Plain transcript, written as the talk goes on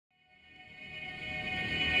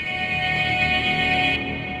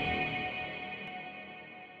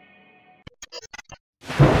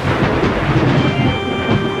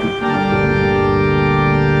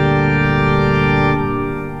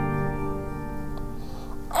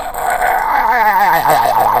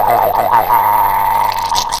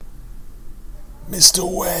Mr.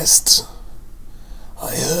 West,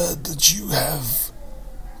 I heard that you have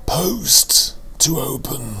post to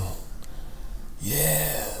open.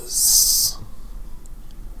 Yes.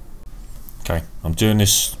 Okay, I'm doing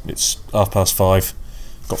this. It's 5:30.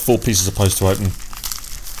 Got 4 pieces of post to open.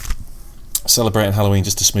 Celebrating Halloween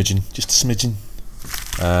just a smidgen.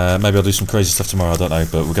 Maybe I'll do some crazy stuff tomorrow, I don't know,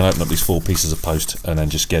 but we're going to open up these 4 pieces of post and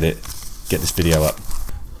then just get this video up.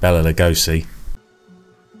 Bella Lugosi.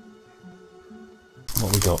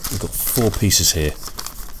 What we got? We've got 4 pieces here.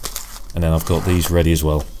 And then I've got these ready as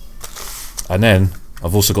well. And then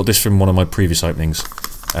I've also got this from one of my previous openings,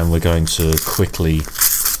 and we're going to quickly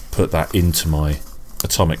put that into my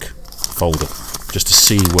atomic folder just to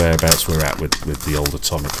see whereabouts we're at with the old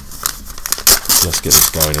atomic. So let's get this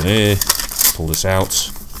going in here. Pull this out.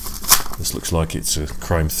 This looks like it's a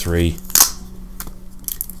Chrome 3.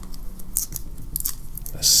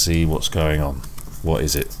 Let's see what's going on. What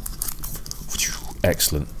is it?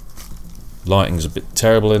 Excellent. Lighting's a bit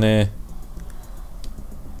terrible in here.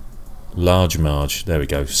 Large Marge. There we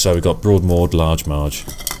go. So we've got Broadmoor, Large Marge.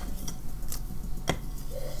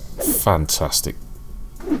 Fantastic.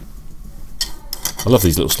 I love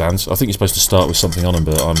these little stands. I think you're supposed to start with something on them,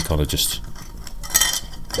 but I'm kind of just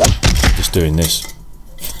doing this.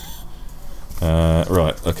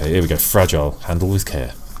 Right, okay, here we go. Fragile. Handle with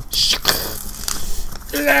care.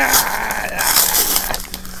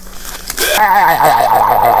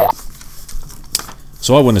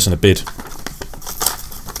 So I won this in a bid.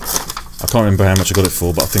 I can't remember how much I got it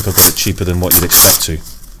for, but I think I got it cheaper than what you'd expect to.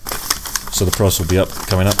 So the price will be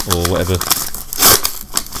coming up, or whatever.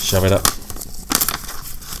 Shove it up.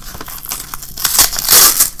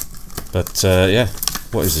 But yeah,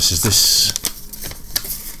 what is this? Is this?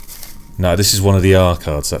 No, this is one of the R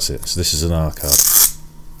cards. That's it. So this is an R card.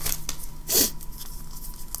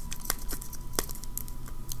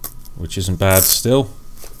 Which isn't bad still.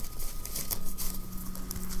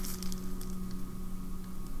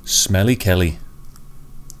 Smelly Kelly.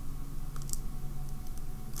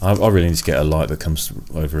 I really need to get a light that comes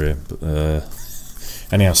over here. But,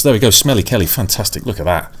 anyhow, so there we go. Smelly Kelly. Fantastic. Look at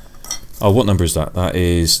that. Oh, what number is that? That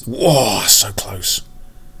is... Whoa, so close.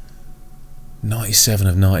 97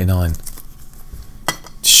 of 99.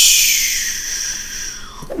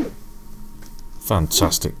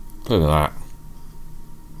 Fantastic. Look at that.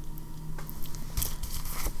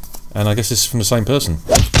 And I guess this is from the same person.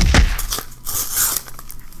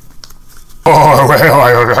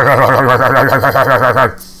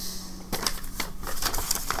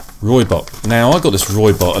 Roybot. Now I got this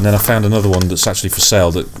Roybot, and then I found another one that's actually for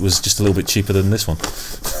sale that was just a little bit cheaper than this one.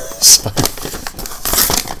 So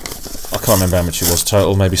I can't remember how much it was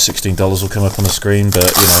total. Maybe $16 will come up on the screen,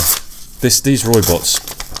 but you know, these Roybots.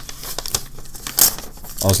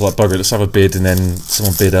 I was like, bugger it, let's have a bid, and then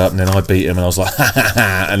someone bid up, and then I beat him, and I was like, ha ha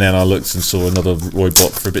ha, and then I looked and saw another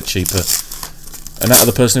Roybot for a bit cheaper, and that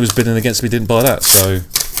other person who was bidding against me didn't buy that, so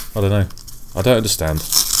I don't know. I don't understand.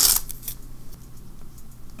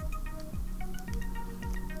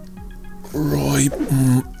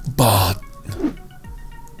 Roybot.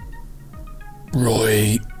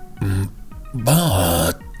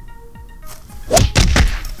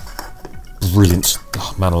 Brilliant.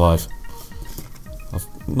 Oh, man alive. I've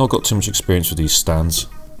not got too much experience with these stands.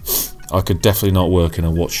 I could definitely not work in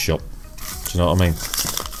a watch shop. Do you know what I mean?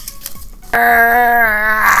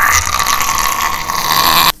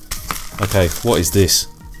 Okay, what is this?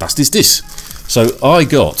 That is this. So I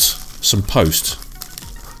got some post.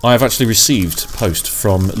 I have actually received post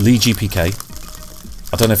from Lee GPK.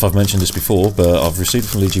 I don't know if I've mentioned this before, but I've received it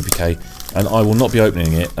from Lee GPK, and I will not be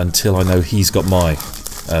opening it until I know he's got my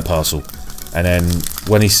parcel. And then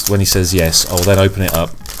when he says yes, I'll then open it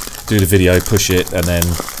up, do the video, push it, and then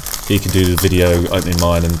he can do the video opening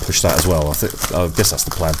mine and push that as well. I guess that's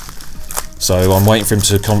the plan. So I'm waiting for him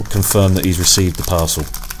to confirm that he's received the parcel,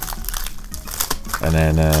 and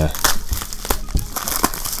then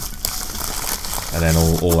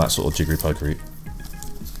all that sort of jiggery pokery.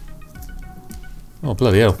 Oh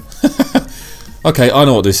bloody hell! Okay, I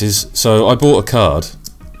know what this is. So I bought a card.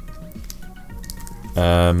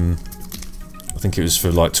 I think it was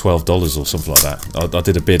for like $12 or something like that. I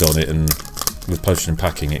did a bid on it, and with postage and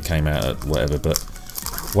packing it came out at whatever, but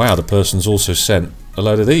wow, the person's also sent a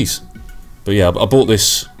load of these. But yeah, I bought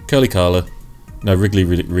this Curly Carla, no, Wrigley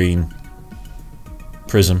Reen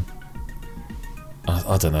Prism.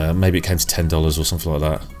 I don't know, maybe it came to $10 or something like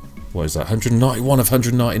that. What is that? 191 of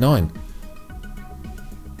 199.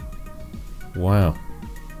 Wow,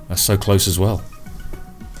 that's so close as well.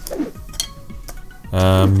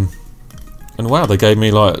 And wow, they gave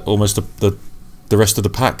me like almost the rest of the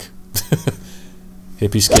pack.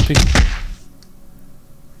 Hippie skippy.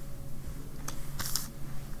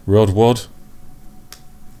 Rod Wad.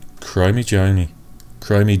 Chromie Joni.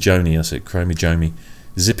 Chromie Joni, that's it. Chromie Joni.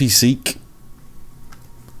 Zippy Seek.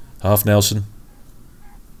 Half Nelson.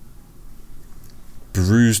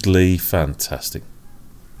 Bruised Lee. Fantastic.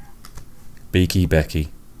 Beaky Becky.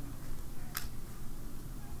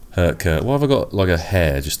 Hurt Kurt. Why have I got like a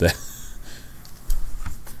hair just there?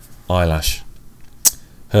 Eyelash.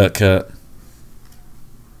 Hurt Kurt.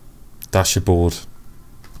 Dasher Board.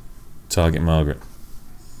 Target Margaret.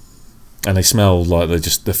 And they smell like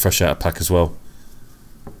they're fresh out of pack as well.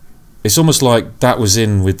 It's almost like that was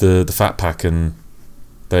in with the fat pack and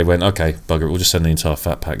they went, okay, bugger it, we'll just send the entire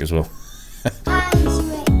fat pack as well.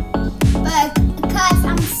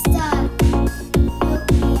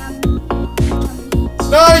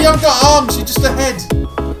 No, you haven't got arms, you're just a head.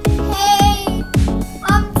 Hey,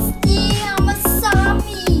 I'm a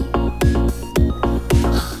zombie.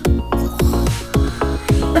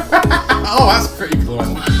 Oh, that's pretty cool.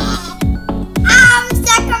 I'm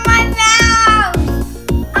stuck on my mouth.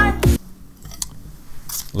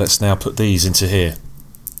 Let's now put these into here.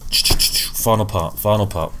 Final part, final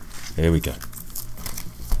part. Here we go.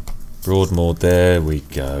 Broadmoor, there we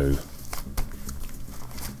go.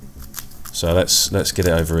 So let's get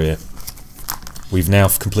it over here. We've now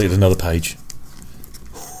completed another page.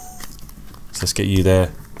 So let's get you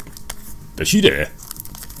there. There's you there.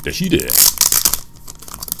 There's you there.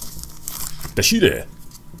 There's you there.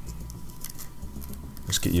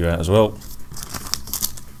 Let's get you out as well.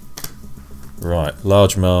 Right,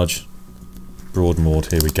 Large Marge, Broadmoor,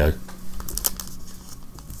 here we go.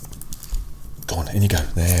 Go on, in you go.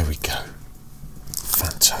 There we go.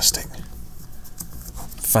 Fantastic.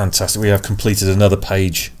 Fantastic, we have completed another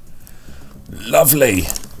page. Lovely!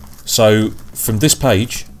 So, from this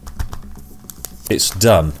page, it's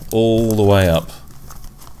done all the way up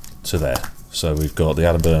to there. So we've got the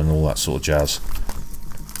Adam Byrne and all that sort of jazz.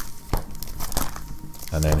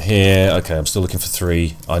 And then here, okay, I'm still looking for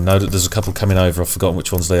 3. I know that there's a couple coming over, I've forgotten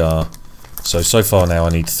which ones they are. So far now I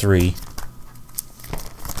need 3.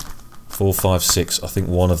 4, 5, 6. I think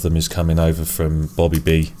one of them is coming over from Bobby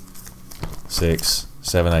B. 6,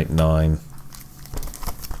 7, 8, 9,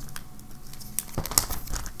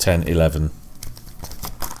 10, 11.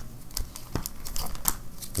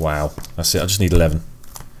 Wow, that's it. I just need 11.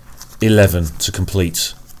 11 to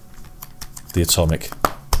complete the atomic.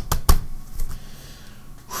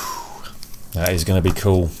 Whew. That is going to be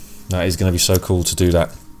cool. That is going to be so cool to do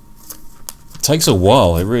that. It takes a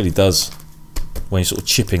while, it really does, when you're sort of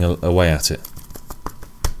chipping away at it.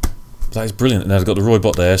 That is brilliant. Now I've got the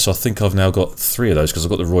Roybot there, so I think I've now got 3 of those because I've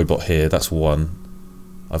got the Roybot here. That's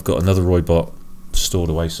 1. I've got another Roybot stored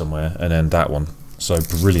away somewhere, and then that one. So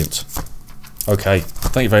brilliant. Okay,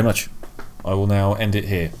 thank you very much. I will now end it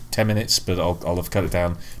here. 10 minutes, but I'll have cut it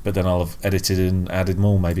down. But then I'll have edited and added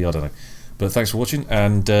more, maybe, I don't know. But thanks for watching,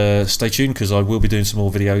 and stay tuned because I will be doing some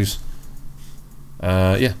more videos.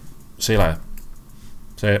 Yeah, see you later.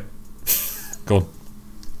 See ya. Go on.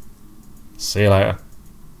 See you later.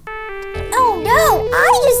 Oh no,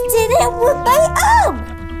 I just did it with my own.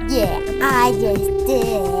 Yeah, I just did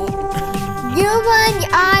it. You're one,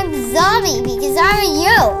 I'm zombie because I'm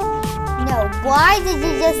you. No, why did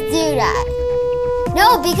you just do that?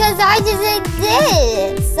 No, because I just did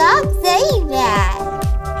it. Stop saying that.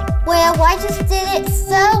 Well, I just did it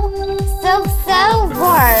so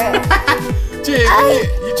far. Gee,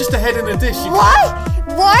 you're just a head in a dish. What?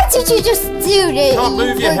 Why did you just do this? You can't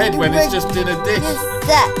move your head when it's just in a dish.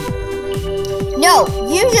 No,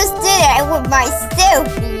 you just did it with myself,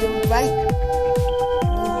 right?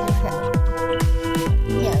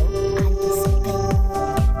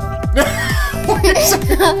 No, I'm just